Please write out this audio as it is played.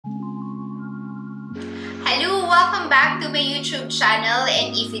welcome back to my YouTube channel,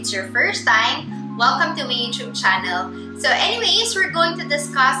 and if it's your first time, welcome to my YouTube channel. So anyways, we're going to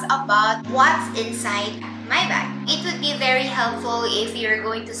discuss about what's inside my bag. It would be very helpful if you're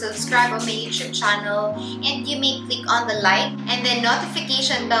going to subscribe on my YouTube channel and you may click on the like and the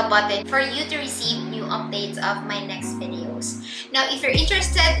notification bell button for you to receive new updates of my next videos. Now, if you're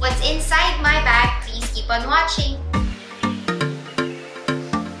interested what's inside my bag, please keep on watching.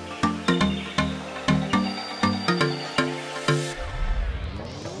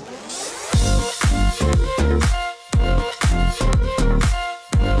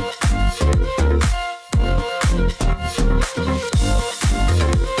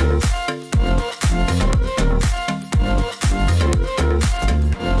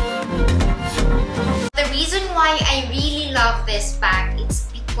 I really love this bag. It's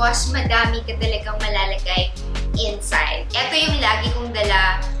because madami ka talagang malalagay inside. Ito yung lagi kong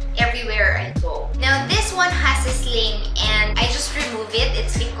dala everywhere I go. Now, this one has a sling and I just remove it.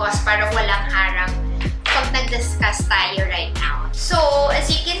 It's because para walang harang pag nag-discuss tayo right now. So,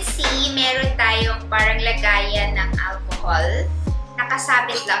 as you can see, meron tayong parang lagayan ng alcohol.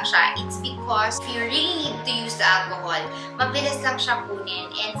 Nakasabit lang siya. It's because if you really need to use the alcohol, mabilis lang siya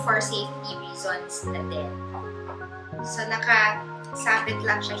kunin and for safety reasons na din. So, nakasabit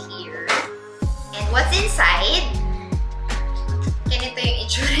lang siya here. And what's inside? Ganito yung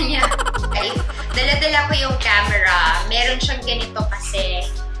itsura niya. Dala-dala ko yung camera. Meron siyang ganito kasi.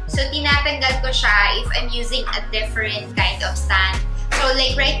 So, tinatanggal ko siya if I'm using a different kind of stand. So,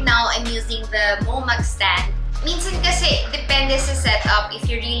 like right now, I'm using the Momag stand. Minsan kasi, depende sa setup if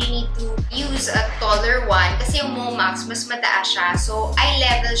you really need to use a taller one. Kasi yung Momax, mas mataas siya. So, I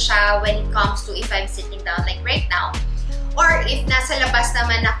level siya when it comes to if I'm sitting down like right now. Or if nasa labas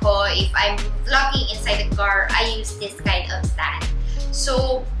naman ako, if I'm vlogging inside the car, I use this kind of stand.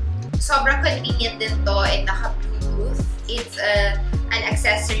 So, sobrang convenient din to and naka-Bluetooth. It's an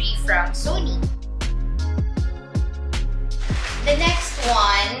accessory from Sony. The next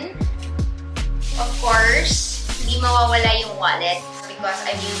one, of course, hindi mawawala yung wallet because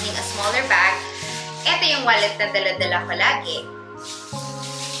I'm using a smaller bag. Ito yung wallet na dala-dala ko lagi.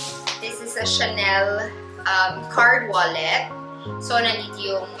 This is a Chanel card wallet. So, nandito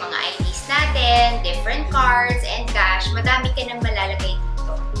yung mga IDs natin, different cards, and cash. Madami ka nang malalagay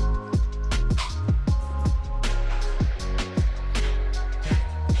dito.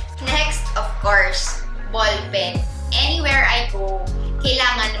 Next, of course, ball pen. Anywhere I go,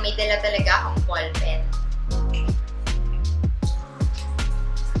 kailangan na may dala talaga akong ball pen.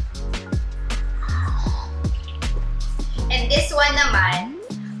 And this one naman,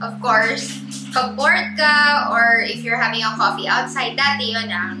 of course, pag bored ka or if you're having a coffee outside, dati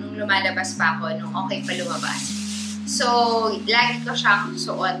yun nung lumalabas pa ako, nung okay pa lumabas. So, lagi ko siyang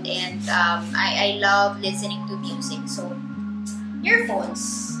suot and I love listening to music. So,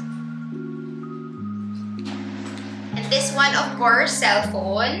 earphones. And this one, of course, cell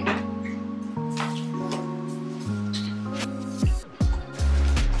phone.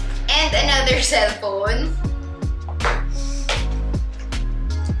 And another cell phone.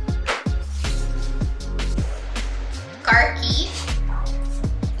 Car key.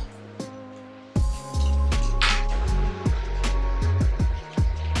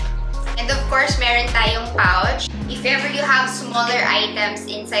 And of course, meron tayong pouch. If ever you have smaller items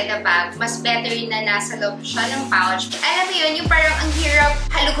inside the bag, mas better yun na nasa loob siya ng pouch. Alam mo yun, yung parang ang hirap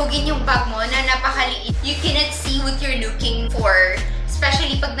halugugin yung bag mo na napakaliit. You cannot see what you're looking for.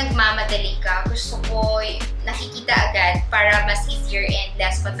 Especially pag nagmamadali ka. Gusto ko nakikita agad para mas easier and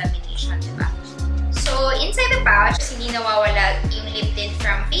less contamination, diba? So, inside the pouch, hindi nawawala yung lip tint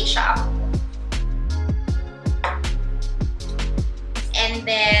from Face Shop. And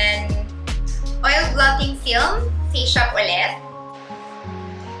then, oil blotting film, Face Shop ulit.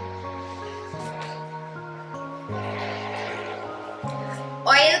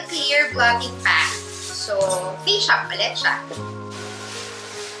 Oil clear blotting pack. So, Face Shop ulit siya.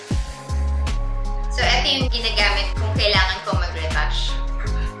 So, ito yung ginagamit kung kailangan ko mag-retouch.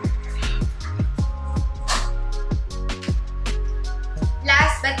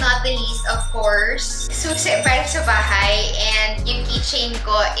 Last but not the least, of course, susi para sa bahay, and yung keychain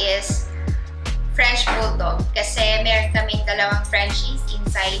ko is French Bulldog kasi meron kaming dalawang Frenchies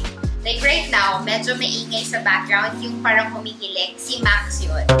inside. Like right now, medyo maingay sa background, yung parang humihilik. Si Max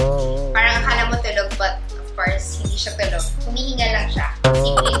yun. Parang akala mo tulog, but of course, hindi siya tulog. Humihinga lang siya.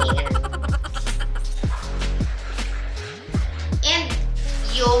 Simple-hinga. And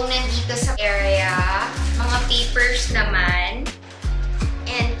yung nandito sa area, mga papers naman.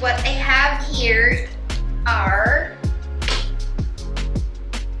 And what I have here are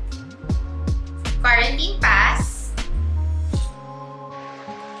quarantine pass,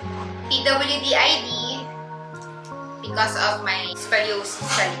 PWD ID because of my scoliosis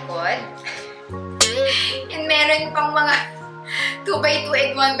sa likod. And meron pang mga 2x2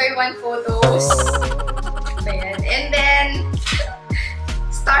 and 1x1 photos. Ayan. And then,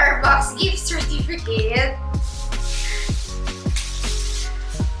 Starbucks gift certificate.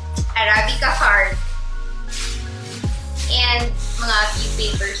 Arabica card. And mga few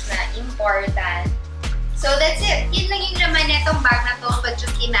papers na important. So that's it. Yun lang yung laman netong bag na to. But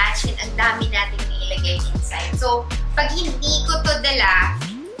just imagine, ang dami natin ilagay inside. So, pag hindi ko to dala,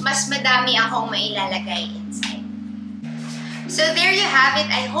 mas madami akong mailalagay inside. So there you have it.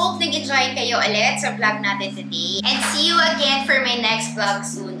 I hope nag-enjoy kayo ulit sa vlog natin today. And see you again for my next vlog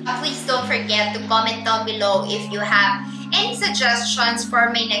soon. Please don't forget to comment down below if you have any suggestions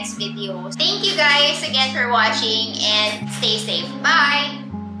for my next videos. Thank you guys again for watching and stay safe. Bye!